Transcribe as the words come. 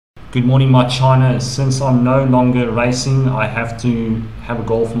Good morning, my China. Since I'm no longer racing, I have to have a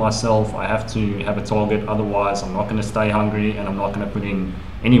goal for myself. I have to have a target. Otherwise, I'm not going to stay hungry and I'm not going to put in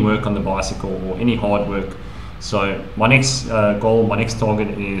any work on the bicycle or any hard work. So my next goal, my next target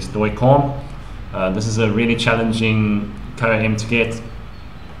is Doi Kham. This is a really challenging KOM to get.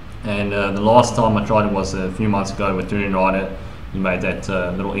 And the last time I tried it was a few months ago with Doi Kham. He made that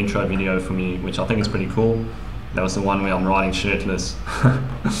little intro video for me, which I think is pretty cool. That was the one where I'm riding shirtless.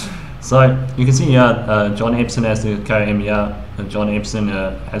 So you can see here, John Epson has the KOM here. John Epson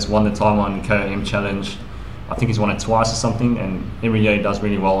has won the time on KOM challenge. I think he's won it twice or something, and every year he does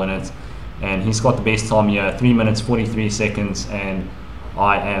really well in it. And he's got the best time here, 3 minutes 43 seconds, and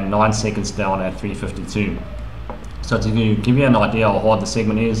I am 9 seconds down at 3:52. So to give you an idea how hard the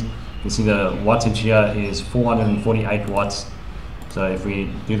segment is, you can see the wattage here is 448 watts. So if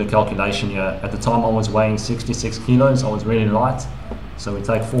we do the calculation here, at the time I was weighing 66 kilos, I was really light. So we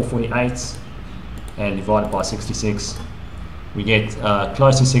take 448 and divide it by 66. We get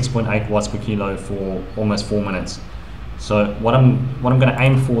close to 6.8 watts per kilo for almost 4 minutes. So what I'm going to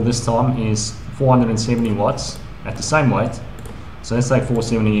aim for this time is 470 watts at the same weight. So let's take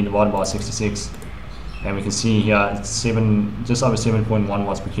 470 divided by 66, and we can see here it's just over 7.1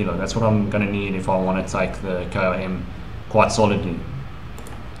 watts per kilo. That's what I'm going to need if I want to take the KOM quite solidly.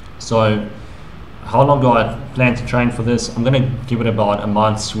 So how long do I plan to train for this? I'm going to give it about a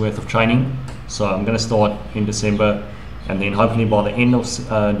month's worth of training. So I'm going to start in December, and then hopefully by the end of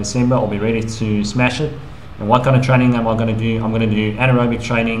December I'll be ready to smash it. And what kind of training am I going to do? I'm going to do anaerobic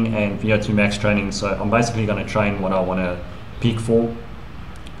training and VO2 max training. So I'm basically going to train what I want to peak for.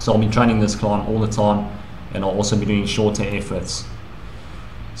 So I'll be training this climb all the time, and I'll also be doing shorter efforts.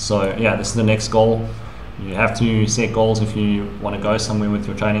 So yeah, this is the next goal. You have to set goals if you want to go somewhere with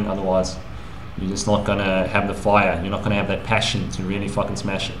your training, otherwise you're just not going to have the fire, you're not going to have that passion to really fucking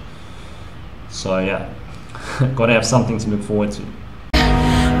smash it. So yeah, got to have something to look forward to.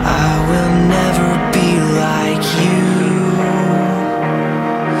 I will never be like you.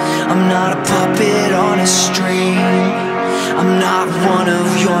 I'm not a puppet on a string. I'm not one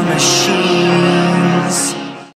of your machines.